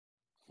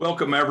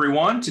Welcome,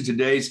 everyone, to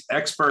today's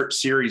Expert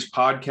Series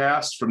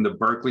podcast from the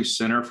Berkeley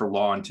Center for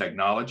Law and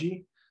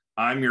Technology.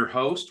 I'm your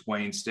host,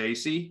 Wayne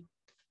Stacy,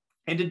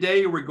 and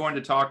today we're going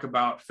to talk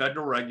about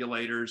federal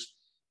regulators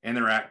and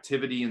their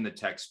activity in the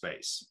tech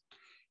space.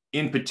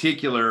 In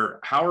particular,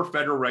 how are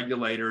federal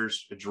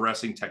regulators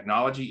addressing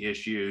technology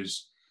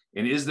issues,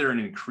 and is there an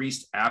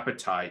increased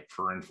appetite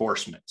for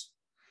enforcement?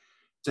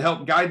 To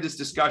help guide this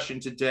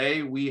discussion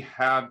today, we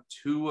have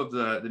two of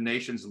the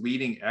nation's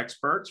leading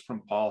experts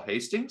from Paul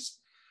Hastings.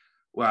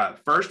 Well,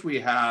 first, we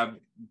have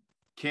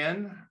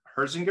Ken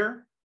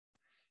Herzinger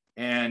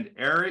and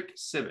Eric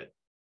Sivit.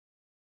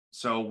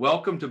 So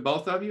welcome to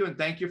both of you, and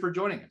thank you for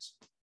joining us.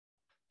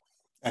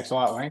 Thanks a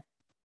lot, Wayne.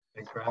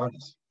 Thanks for having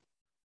us.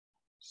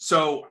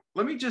 So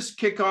let me just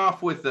kick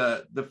off with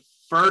the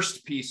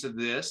first piece of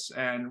this,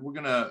 and we're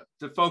going to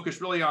focus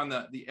really on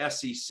the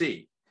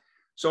SEC.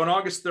 So on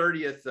August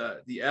 30th,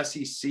 the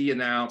SEC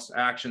announced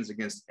actions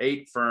against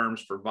 8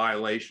 firms for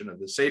violation of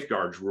the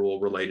safeguards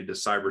rule related to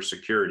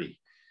cybersecurity.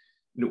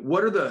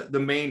 What are the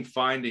main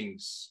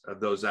findings of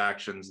those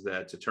actions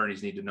that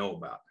attorneys need to know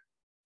about?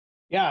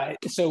 Yeah,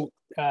 so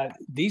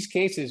these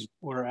cases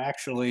were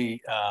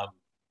actually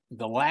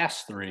the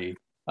last 3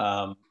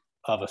 of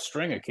a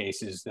string of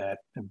cases that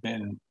have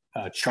been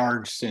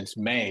charged since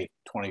May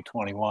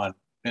 2021.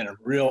 Been a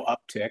real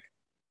uptick.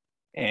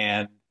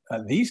 And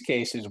these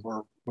cases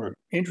were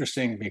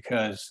interesting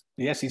because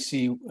the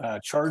SEC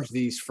charged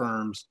these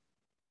firms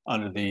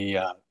under the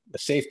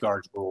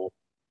safeguards rule,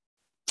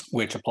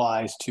 which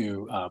applies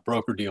to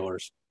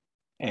broker-dealers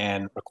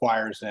and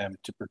requires them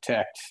to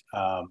protect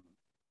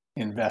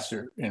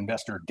investor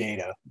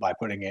data by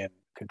putting in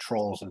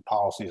controls and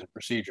policies and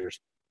procedures.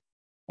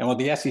 And what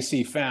the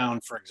SEC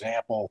found, for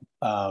example,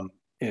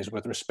 is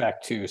with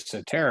respect to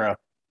Cetera,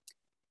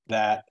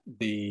 that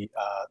the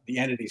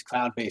entity's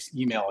cloud-based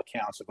email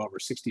accounts of over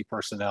 60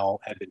 personnel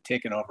had been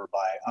taken over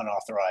by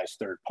unauthorized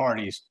third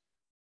parties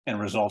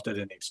and resulted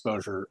in the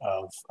exposure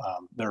of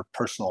their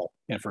personal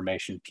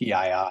information,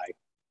 PII,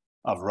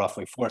 of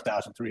roughly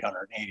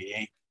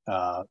 4,388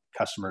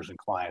 customers and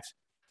clients.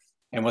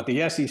 And what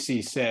the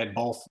SEC said,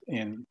 both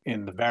in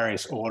the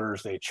various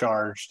orders they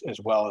charged, as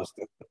well as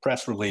the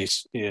press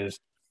release, is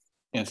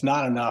it's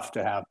not enough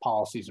to have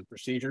policies and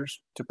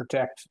procedures to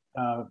protect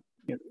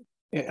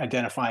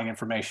identifying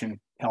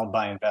information held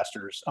by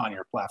investors on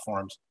your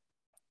platforms,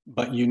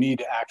 but you need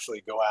to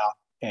actually go out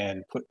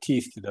and put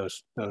teeth to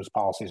those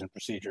policies and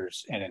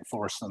procedures and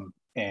enforce them.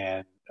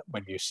 And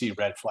when you see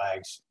red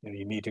flags,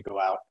 you need to go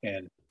out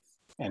and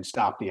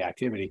stop the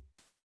activity.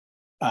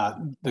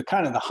 The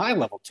kind of the high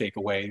level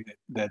takeaway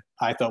that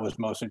I thought was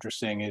most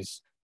interesting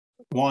is,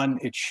 one,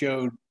 it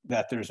showed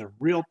that there's a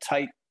real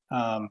tight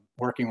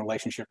working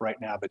relationship right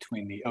now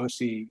between the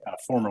OC,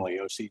 formerly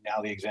OC,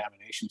 now the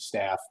examination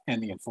staff,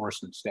 and the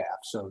enforcement staff.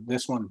 So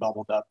this one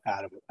bubbled up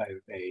out of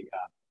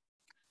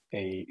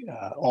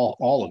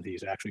all of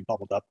these actually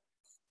bubbled up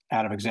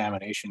out of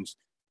examinations.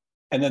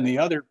 And then the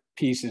other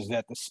piece is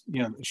that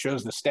it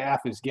shows the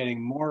staff is getting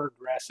more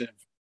aggressive,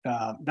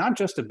 not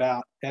just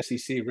about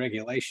SEC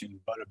regulation,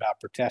 but about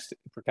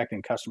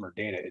protecting customer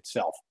data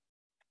itself,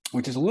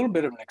 which is a little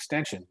bit of an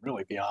extension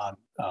really beyond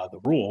the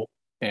rule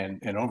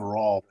and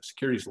overall the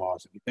securities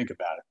laws, if you think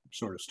about it,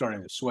 sort of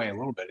starting to sway a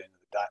little bit into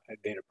the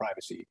data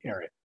privacy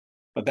area.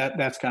 But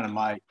that's kind of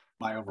my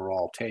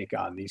overall take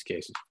on these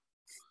cases.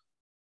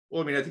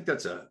 Well, I mean, I think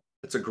that's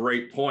a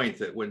great point,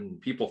 that when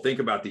people think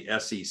about the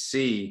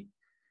SEC,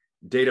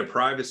 data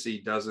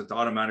privacy doesn't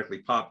automatically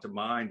pop to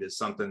mind as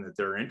something that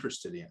they're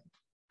interested in.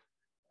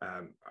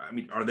 I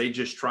mean, are they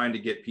just trying to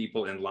get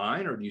people in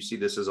line, or do you see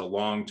this as a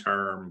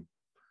long-term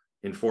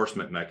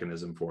enforcement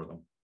mechanism for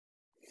them?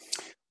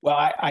 Well,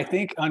 I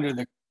think under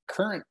the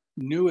current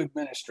new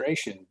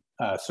administration,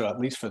 so at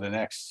least for the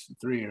next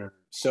 3 or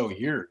so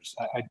years,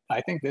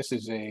 I think this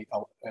is a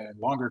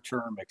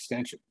longer-term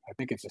extension. I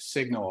think it's a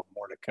signal of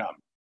more to come.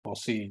 We'll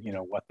see,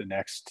 what the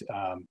next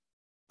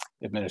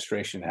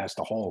administration has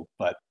to hold.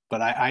 But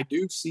I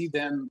do see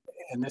them,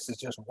 and this is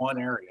just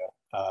one area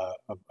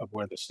of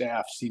where the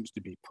staff seems to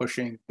be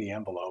pushing the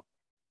envelope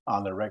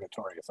on the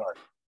regulatory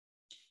authority.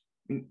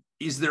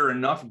 Is there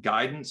enough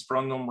guidance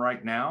from them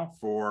right now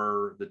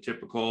for the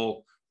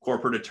typical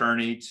corporate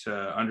attorney to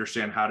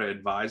understand how to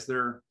advise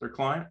their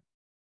client?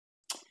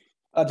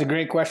 That's a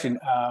great question.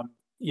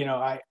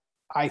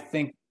 I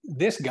think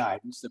this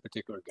guidance, the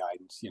particular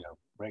guidance,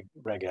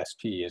 Reg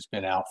SP, has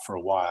been out for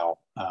a while,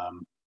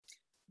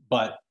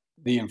 but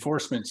the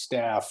enforcement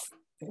staff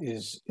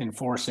is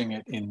enforcing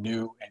it in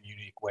new and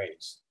unique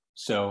ways.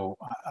 So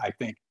I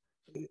think,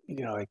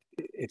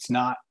 it's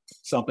not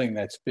something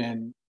that's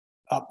been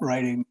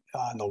uprighting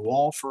on the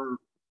wall for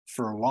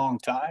a long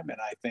time. And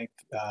I think,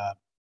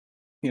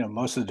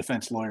 most of the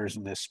defense lawyers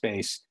in this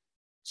space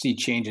see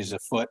changes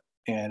afoot,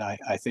 and I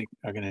think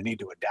are going to need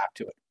to adapt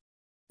to it,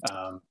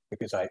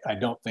 because I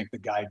don't think the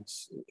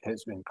guidance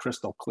has been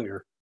crystal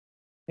clear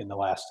in the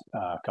last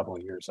couple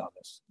of years on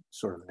this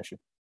sort of an issue.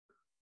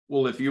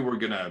 Well, if you were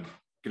going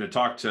to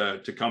talk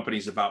to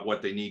companies about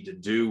what they need to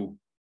do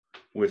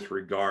with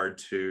regard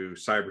to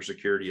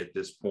cybersecurity at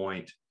this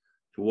point?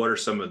 What are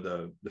some of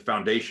the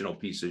foundational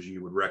pieces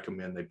you would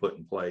recommend they put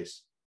in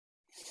place?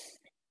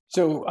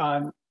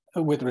 So,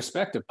 with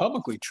respect to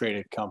publicly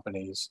traded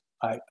companies,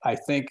 I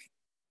think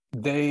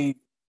they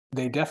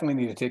definitely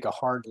need to take a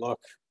hard look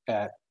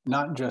at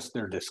not just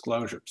their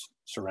disclosures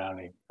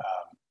surrounding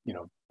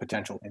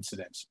potential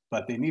incidents,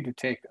 but they need to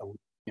take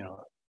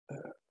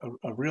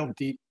a real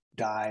deep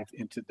dive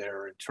into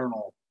their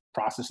internal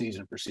processes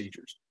and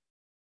procedures.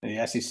 And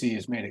the SEC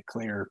has made it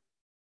clear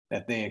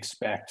that they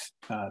expect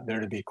there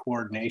to be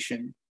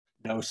coordination,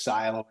 no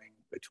siloing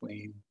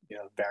between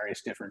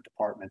various different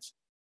departments.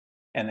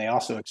 And they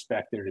also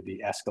expect there to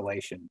be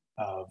escalation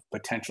of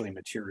potentially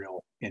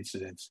material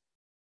incidents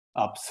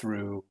up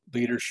through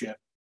leadership,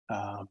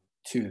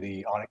 to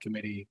the audit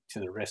committee,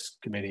 to the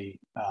risk committee,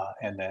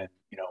 and then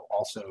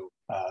also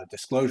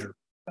disclosure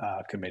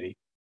committee,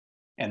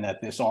 and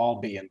that this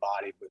all be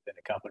embodied within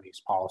a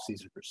company's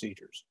policies and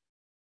procedures.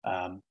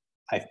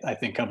 I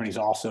think companies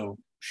also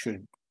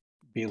should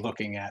be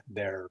looking at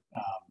their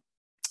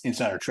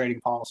insider trading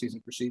policies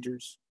and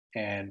procedures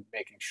and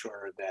making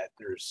sure that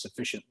there's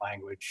sufficient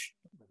language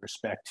with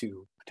respect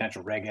to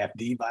potential Reg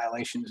FD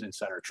violations,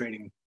 insider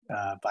trading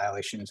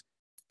violations,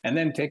 and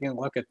then taking a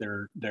look at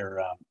their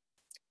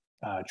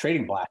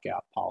trading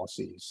blackout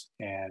policies.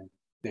 And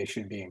they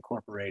should be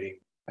incorporating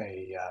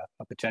a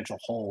potential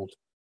hold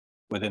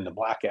within the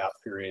blackout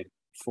period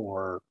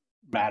for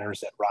matters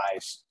that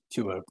rise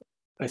to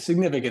a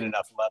significant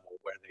enough level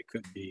where they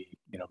could be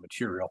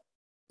material,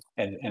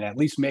 and at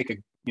least make a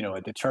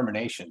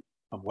determination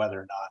of whether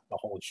or not the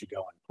hold should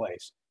go in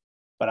place.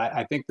 But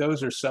I think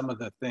those are some of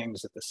the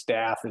things that the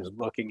staff is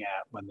looking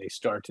at when they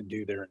start to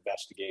do their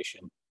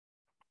investigation,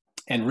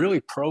 and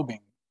really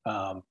probing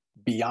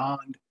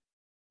beyond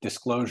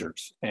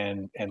disclosures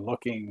and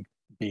looking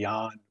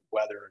beyond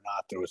whether or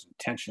not there was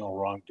intentional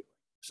wrongdoing.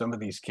 Some of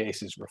these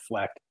cases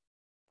reflect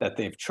that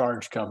they've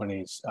charged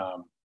companies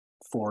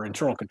for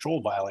internal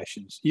control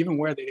violations, even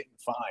where they didn't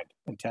find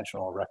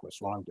intentional or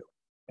reckless wrongdoing.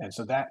 And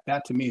so that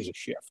to me is a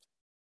shift.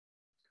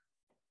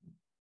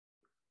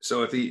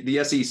 So if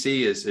the SEC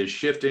is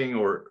shifting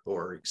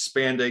or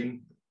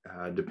expanding,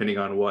 depending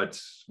on what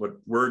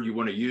word you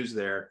want to use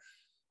there,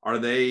 are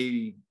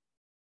they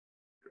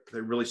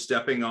really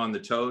stepping on the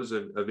toes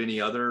of any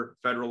other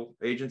federal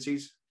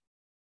agencies?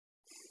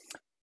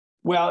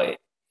 Well,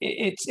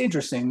 it's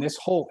interesting. This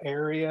whole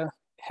area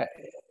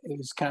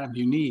is kind of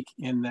unique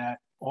in that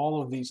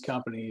all of these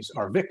companies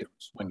are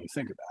victims when you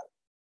think about it.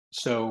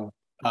 So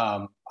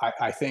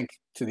I think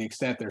to the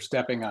extent they're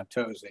stepping on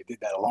toes, they did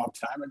that a long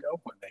time ago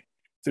when they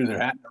threw their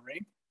hat in the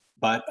ring.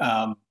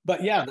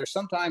 But yeah, there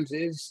sometimes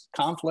is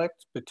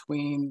conflict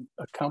between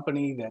a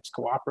company that's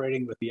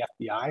cooperating with the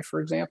FBI, for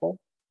example,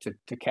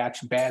 to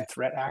catch bad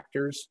threat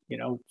actors,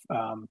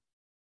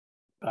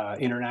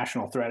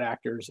 international threat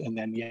actors, and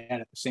then yet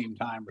at the same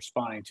time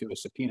responding to a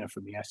subpoena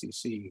from the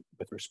SEC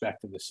with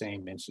respect to the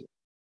same incident.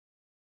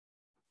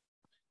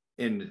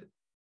 And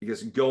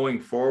because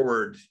going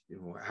forward,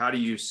 how do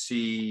you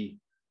see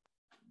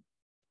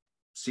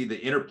the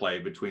interplay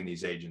between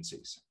these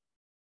agencies?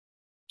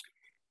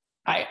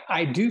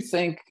 I do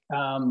think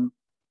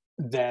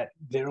that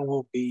there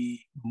will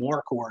be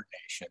more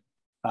coordination,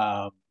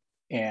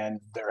 and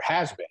there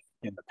has been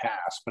in the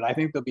past, but I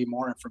think there'll be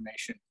more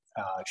information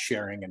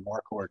sharing and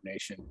more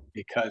coordination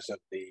because of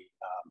the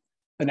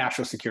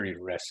national security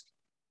risk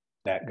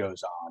that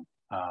goes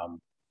on,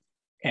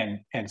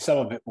 and some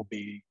of it will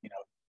be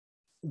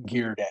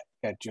geared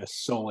at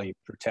just solely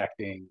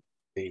protecting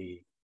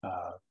the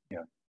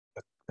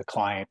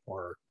client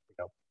or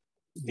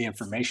the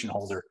information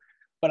holder.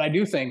 But I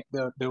do think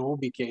there will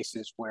be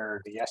cases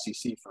where the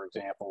SEC, for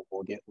example,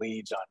 will get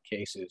leads on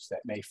cases that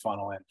may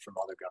funnel in from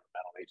other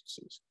governmental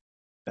agencies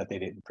that they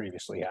didn't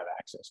previously have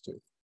access to,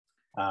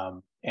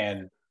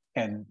 and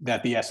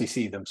that the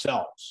SEC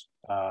themselves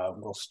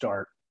will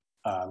start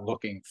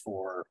looking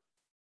for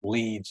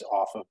leads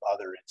off of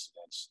other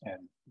incidents.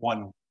 And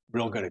one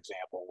real good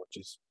example, which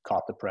has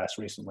caught the press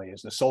recently,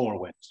 is the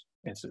SolarWinds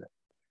incident.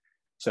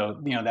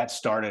 So that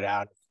started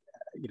out,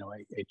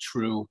 a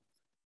true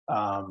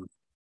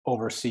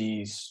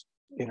overseas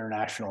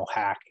international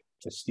hack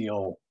to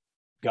steal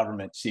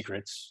government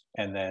secrets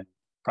and then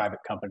private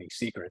company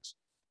secrets,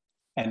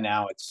 and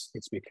now it's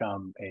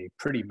become a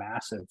pretty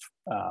massive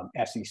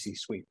SEC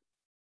sweep.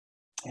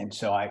 And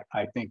so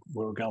I think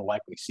we're going to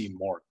likely see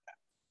more of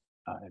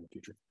that in the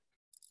future.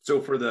 So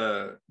for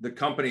the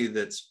company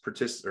that's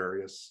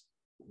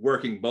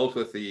working both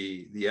with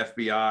the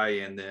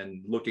FBI and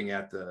then looking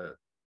at the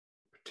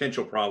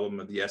potential problem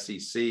of the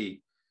SEC,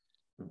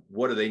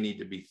 what do they need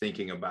to be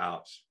thinking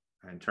about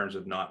in terms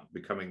of not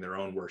becoming their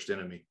own worst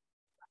enemy?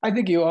 I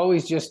think you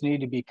always just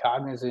need to be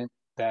cognizant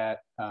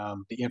that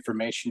the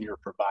information you're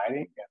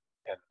providing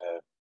and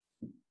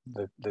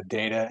the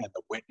data and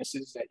the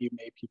witnesses that you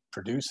may be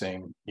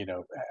producing,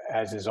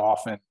 as is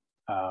often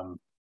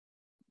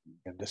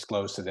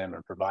disclosed to them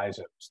in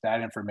provisos,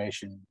 that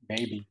information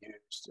may be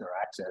used or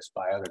accessed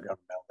by other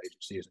governmental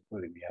agencies,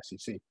 including the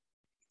SEC.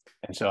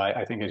 And so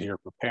I think as you're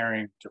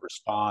preparing to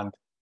respond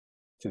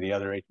to the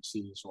other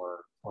agencies or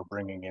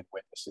bringing in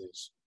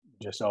witnesses, you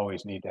just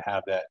always need to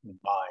have that in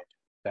mind,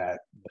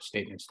 that the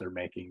statements they're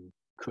making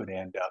could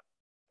end up,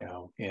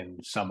 in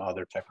some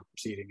other type of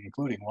proceeding,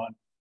 including one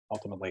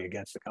ultimately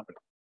against the company.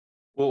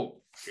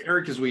 Well,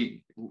 Eric, as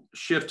we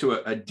shift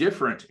to a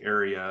different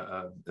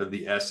area of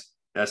the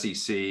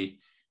SEC,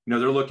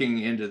 they're looking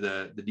into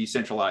the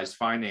decentralized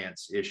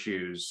finance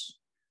issues.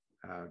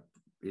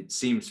 It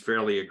seems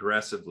fairly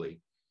aggressively.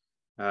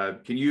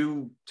 Can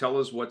you tell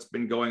us what's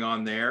been going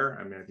on there?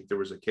 I mean, I think there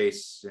was a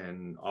case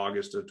in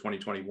August of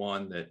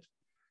 2021 that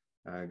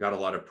got a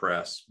lot of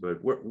press, but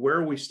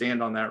where we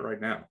stand on that right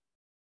now?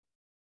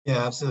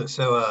 Yeah, absolutely.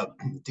 So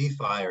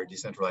DeFi, or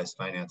decentralized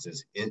finance,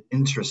 is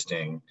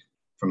interesting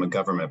from a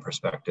government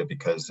perspective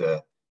because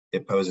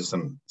it poses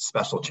some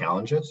special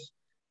challenges.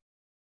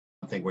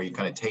 I think where you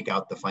kind of take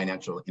out the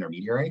financial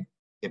intermediary,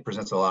 it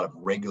presents a lot of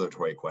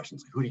regulatory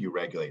questions. Who do you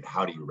regulate?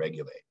 How do you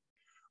regulate?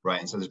 Right.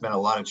 And so there's been a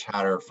lot of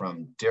chatter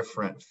from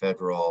different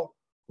federal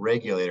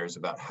regulators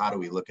about how do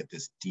we look at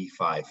this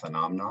DeFi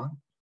phenomenon,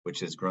 which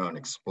has grown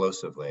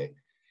explosively.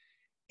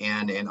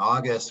 And in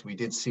August, we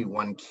did see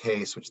one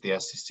case which the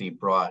SEC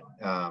brought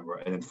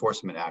an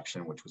enforcement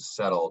action, which was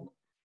settled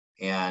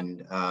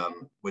and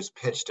was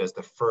pitched as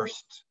the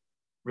first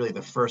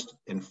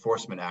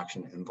enforcement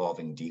action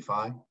involving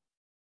DeFi,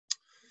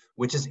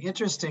 which is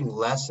interesting,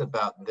 less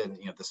about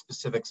the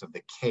specifics of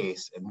the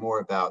case and more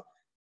about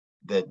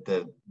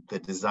the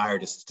desire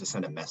to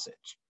send a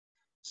message.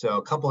 So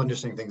a couple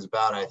interesting things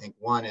about it. I think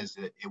one is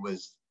that it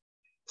was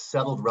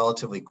settled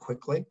relatively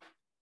quickly.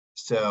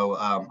 So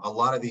a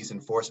lot of these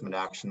enforcement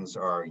actions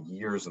are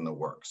years in the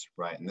works,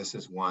 right? And this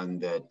is one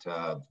that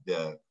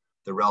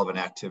the relevant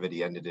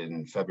activity ended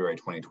in February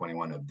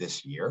 2021 of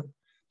this year.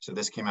 So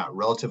this came out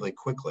relatively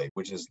quickly,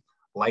 which is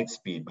light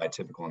speed by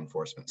typical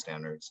enforcement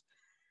standards.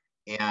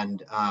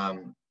 And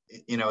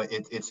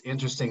it's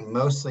interesting,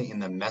 mostly in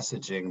the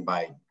messaging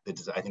by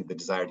I think the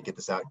desire to get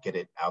this out, get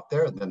it out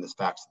there, and then the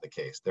facts of the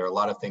case. There are a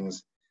lot of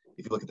things,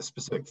 if you look at the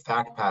specific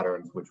fact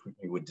patterns, which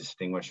we would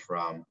distinguish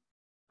from,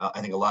 I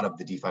think a lot of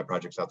the DeFi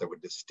projects out there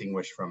would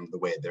distinguish from the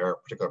way their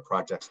particular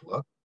projects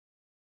look.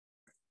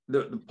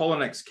 The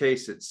Poloniex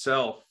case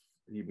itself,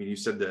 you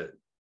said that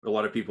a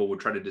lot of people would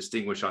try to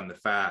distinguish on the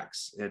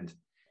facts. And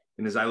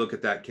as I look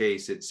at that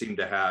case, it seemed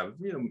to have,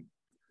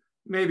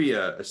 maybe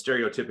a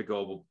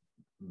stereotypical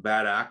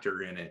bad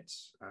actor in it.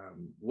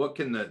 What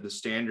can the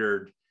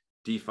standard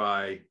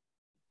DeFi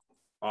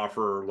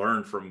offer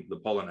learn from the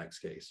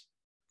Poloniex case?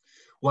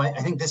 Well,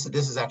 I think this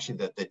is actually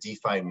the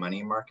DeFi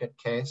money market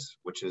case,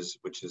 which is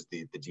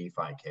the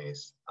DeFi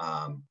case.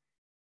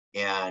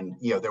 And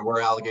there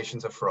were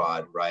allegations of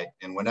fraud, right?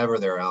 And whenever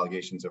there are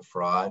allegations of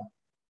fraud,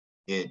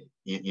 the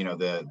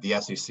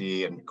SEC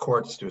and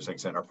courts to a certain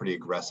extent are pretty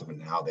aggressive in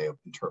how they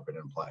interpret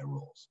and apply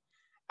rules,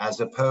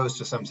 as opposed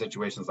to some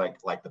situations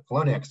like the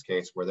Poloniex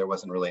case, where there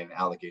wasn't really an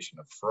allegation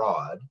of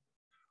fraud,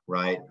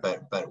 right?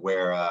 But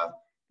where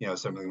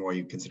something more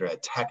you consider a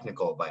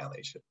technical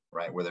violation,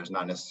 right? Where there's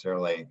not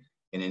necessarily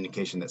an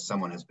indication that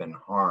someone has been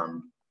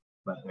harmed,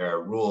 but there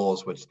are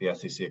rules which the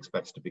SEC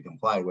expects to be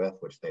complied with,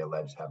 which they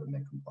allege haven't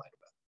been complied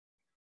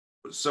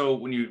with. So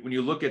when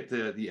you look at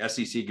the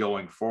SEC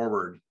going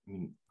forward,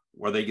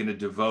 are they going to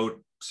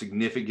devote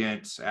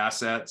significant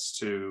assets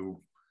to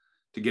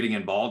getting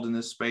involved in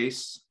this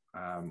space,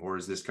 or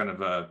is this kind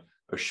of a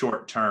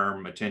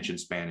short-term attention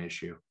span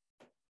issue?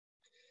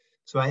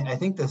 So I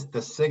think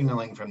the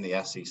signaling from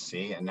the SEC,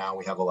 and now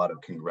we have a lot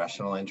of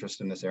congressional interest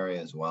in this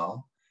area as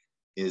well,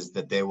 is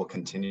that they will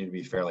continue to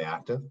be fairly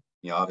active.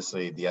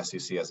 Obviously the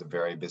SEC has a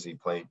very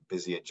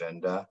busy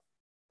agenda.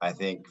 I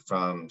think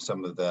from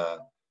some of the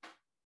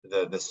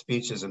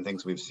speeches and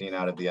things we've seen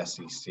out of the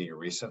SEC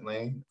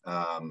recently,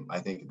 I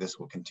think this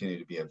will continue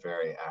to be a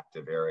very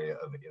active area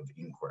of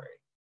inquiry.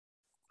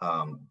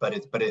 But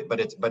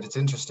it's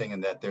interesting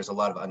in that there's a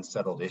lot of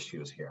unsettled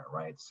issues here,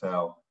 right?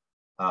 So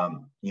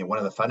one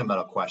of the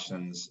fundamental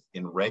questions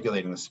in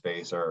regulating the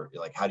space are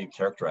like, how do you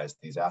characterize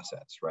these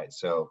assets, right?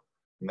 So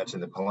you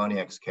mentioned the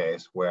Poloniex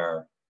case,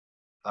 where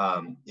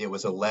it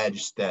was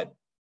alleged that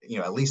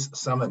at least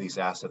some of these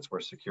assets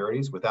were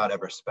securities without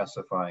ever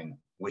specifying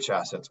which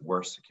assets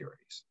were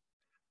securities,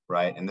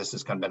 right? And this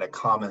has kind of been a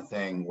common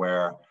thing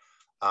where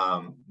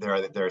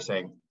they're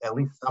saying at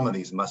least some of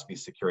these must be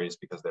securities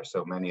because there's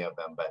so many of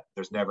them, but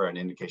there's never an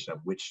indication of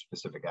which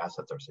specific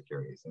assets are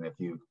securities. And if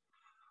you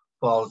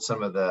followed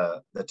some of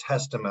the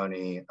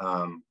testimony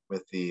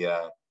with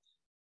the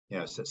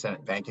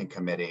Senate Banking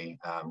Committee,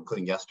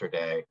 including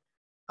yesterday,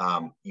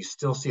 you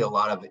still see a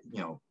lot of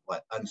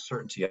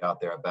uncertainty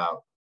out there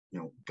about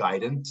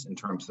guidance in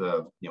terms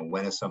of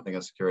when is something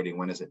a security,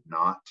 when is it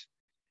not,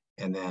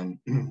 and then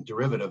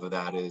derivative of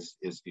that is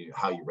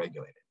how you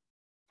regulate it.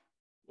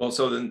 Well,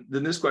 so then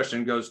this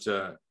question goes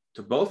to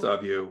both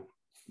of you.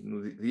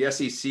 The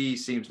SEC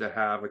seems to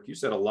have, like you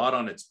said, a lot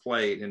on its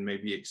plate and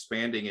maybe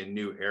expanding in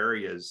new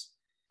areas.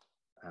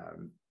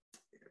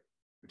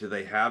 Do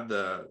they have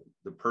the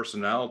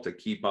personnel to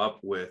keep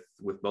up with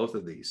both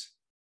of these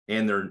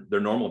and their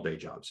normal day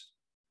jobs?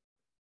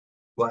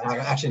 Well,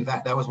 actually, in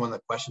fact, that was one of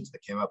the questions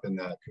that came up in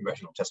the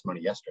congressional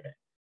testimony yesterday.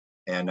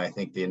 And I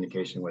think the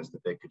indication was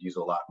that they could use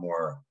a lot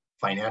more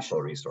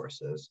financial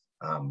resources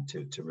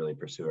to really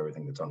pursue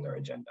everything that's on their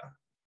agenda.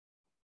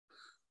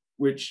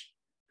 Which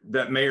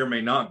that may or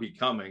may not be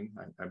coming.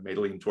 I may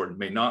lean toward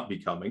may not be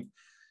coming.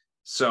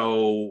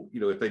 So,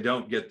 if they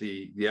don't get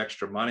the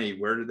extra money,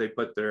 where do they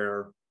put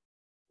their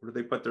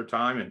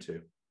time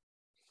into?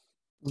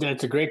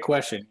 That's a great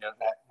question.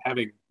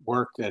 Having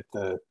worked at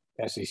the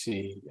SEC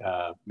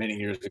many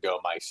years ago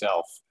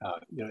myself,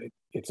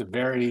 it's a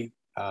very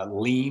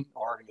lean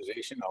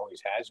organization,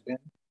 always has been,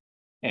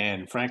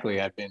 and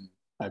frankly, I've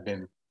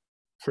been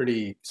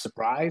pretty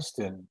surprised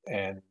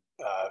and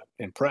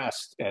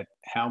impressed at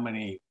how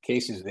many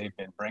cases they've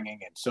been bringing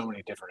in so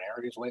many different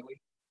areas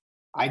lately.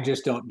 I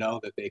just don't know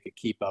that they could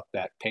keep up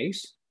that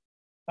pace,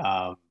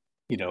 for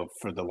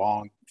the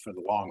long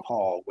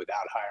haul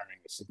without hiring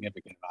a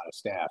significant amount of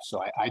staff.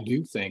 So I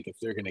do think if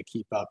they're going to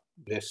keep up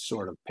this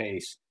sort of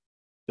pace,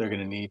 they're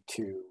going to need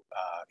to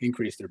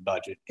increase their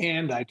budget.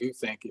 And I do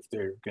think if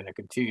they're going to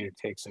continue to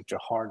take such a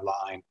hard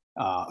line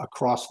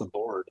across the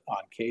board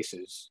on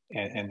cases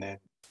and then,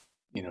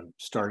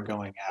 start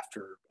going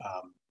after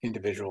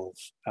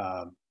individuals,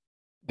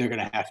 they're going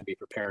to have to be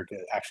prepared to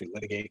actually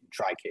litigate and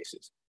try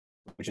cases,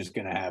 which is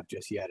going to have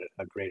just yet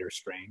a greater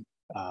strain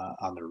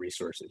on their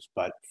resources.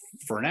 But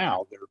for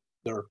now,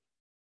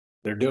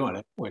 they're doing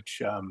it,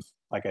 which,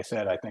 like I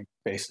said, I think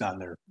based on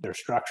their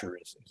structure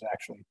is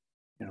actually,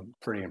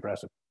 pretty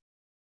impressive.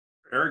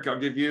 Eric, I'll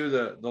give you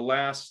the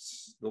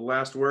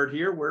last word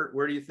here.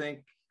 Where do you think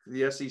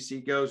the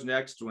SEC goes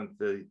next with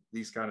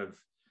these kind of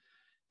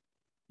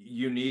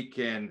unique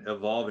and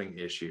evolving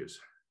issues?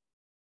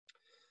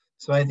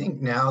 So I think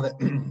now that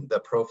the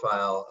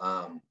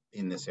profile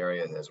in this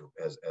area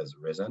has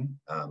risen,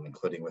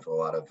 including with a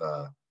lot of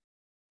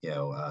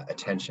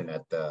attention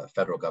at the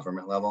federal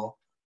government level,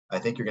 I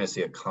think you're going to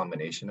see a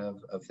combination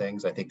of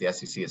things. I think the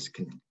SEC is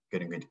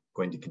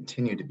going to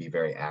continue to be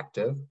very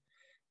active,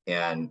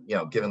 and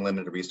given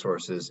limited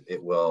resources,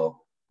 it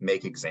will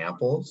make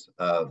examples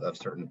of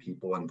certain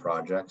people and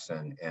projects,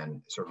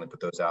 and certainly put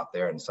those out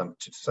there, and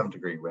to some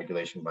degree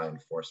regulation by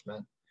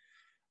enforcement.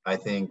 I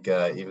think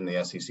even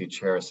the SEC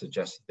chair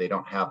suggests they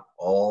don't have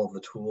all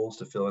the tools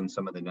to fill in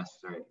some of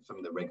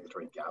the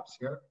regulatory gaps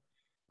here.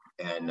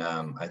 And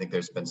I think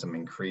there's been some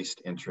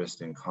increased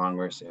interest in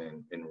Congress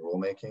in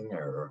rulemaking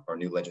or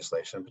new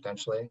legislation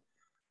potentially.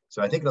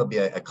 So I think there'll be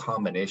a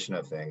combination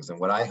of things. And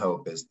what I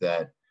hope is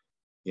that,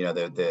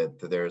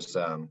 there's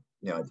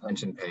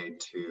attention paid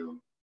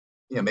to,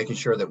 making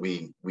sure that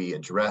we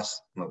address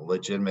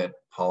legitimate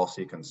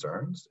policy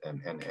concerns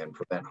and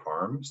prevent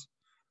harms,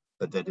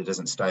 but that it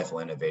doesn't stifle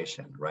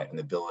innovation, right? And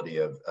the ability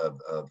of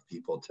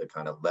people to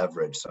kind of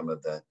leverage some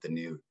of the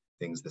new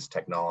things this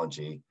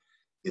technology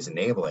is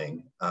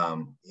enabling,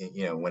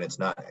 when it's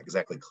not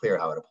exactly clear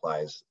how it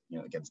applies,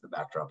 against the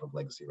backdrop of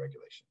legacy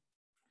regulation.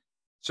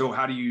 So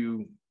how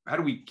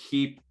do we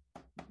keep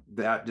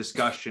that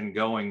discussion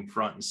going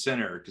front and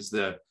center? Because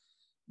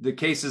the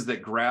cases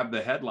that grab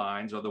the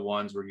headlines are the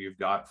ones where you've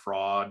got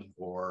fraud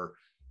or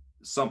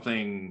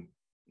something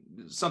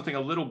a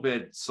little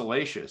bit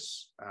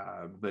salacious,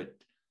 but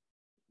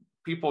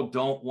people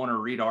don't want to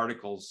read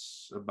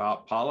articles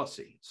about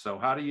policy. So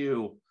how do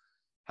you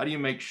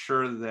make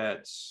sure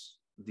that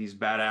these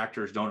bad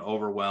actors don't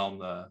overwhelm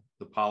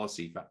the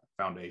policy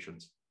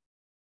foundations?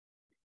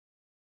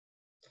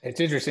 It's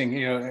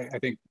interesting. I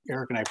think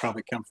Eric and I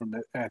probably come from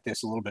at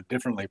this a little bit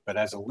differently, but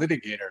as a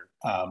litigator,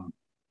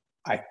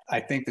 I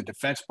think the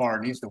defense bar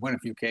needs to win a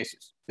few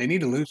cases. They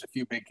need to lose a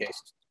few big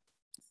cases.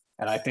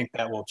 And I think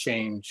that will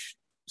change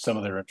some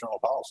of their internal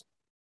policy.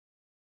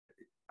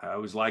 I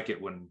always like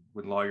it when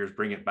lawyers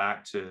bring it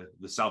back to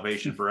the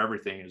salvation for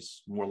everything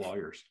is more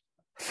lawyers.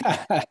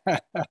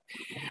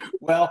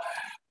 Well,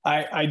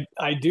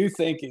 I do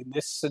think in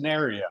this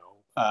scenario,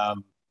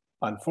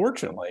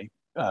 unfortunately,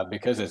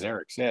 because as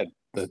Eric said,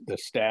 the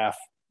staff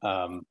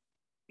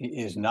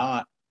is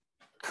not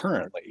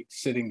currently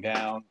sitting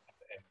down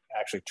and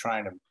actually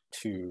trying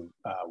to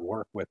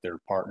work with their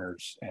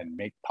partners and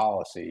make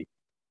policy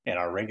and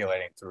are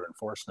regulating through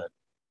enforcement.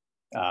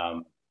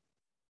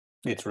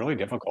 It's really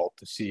difficult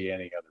to see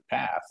any other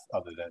path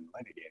other than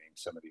litigating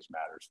some of these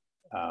matters,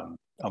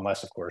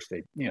 unless, of course,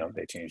 they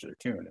change their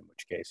tune, in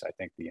which case I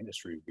think the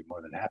industry would be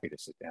more than happy to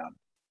sit down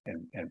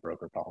and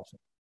broker policy.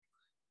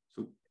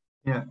 So,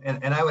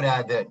 and I would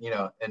add that,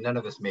 and none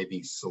of this may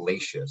be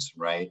salacious,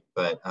 right?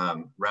 But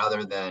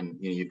rather than,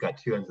 you've got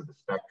two ends of the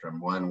spectrum,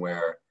 one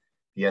where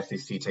the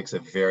SEC takes a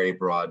very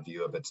broad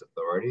view of its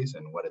authorities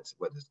and what it's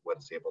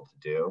able to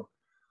do.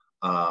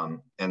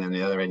 And then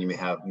the other end, you may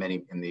have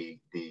many in the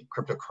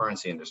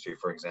cryptocurrency industry,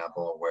 for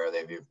example, where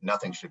they view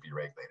nothing should be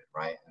regulated,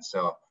 right? And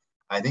so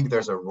I think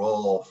there's a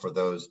role for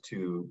those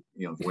two,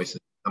 voices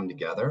to come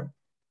together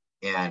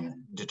and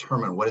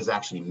determine what is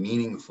actually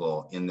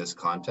meaningful in this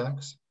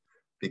context.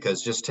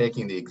 Because just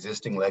taking the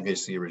existing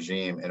legacy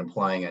regime and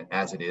applying it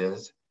as it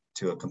is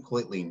to a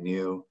completely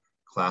new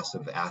class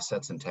of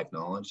assets and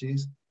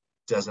technologies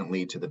doesn't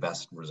lead to the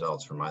best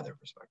results from either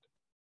perspective.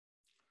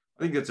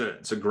 I think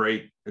it's a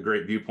great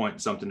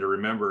viewpoint, something to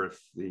remember. If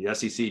the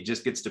SEC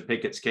just gets to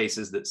pick its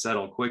cases that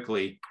settle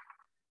quickly,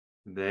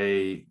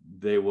 they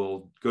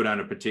will go down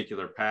a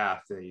particular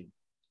path. They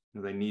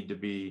need to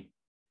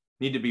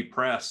be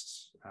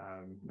pressed,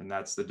 and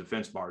that's the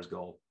defense bar's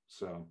goal.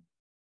 So,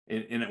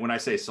 and when I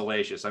say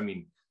salacious, I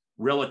mean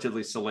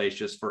relatively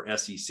salacious for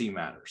SEC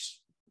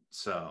matters.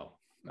 So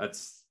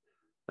that's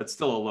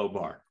still a low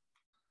bar.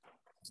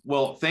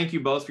 Well, thank you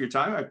both for your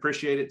time. I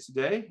appreciate it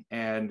today,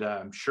 and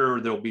I'm sure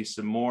there'll be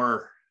some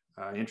more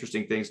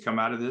interesting things come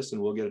out of this,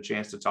 and we'll get a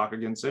chance to talk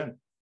again soon.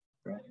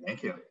 Right.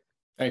 Thank you.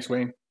 Thanks,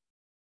 Wayne.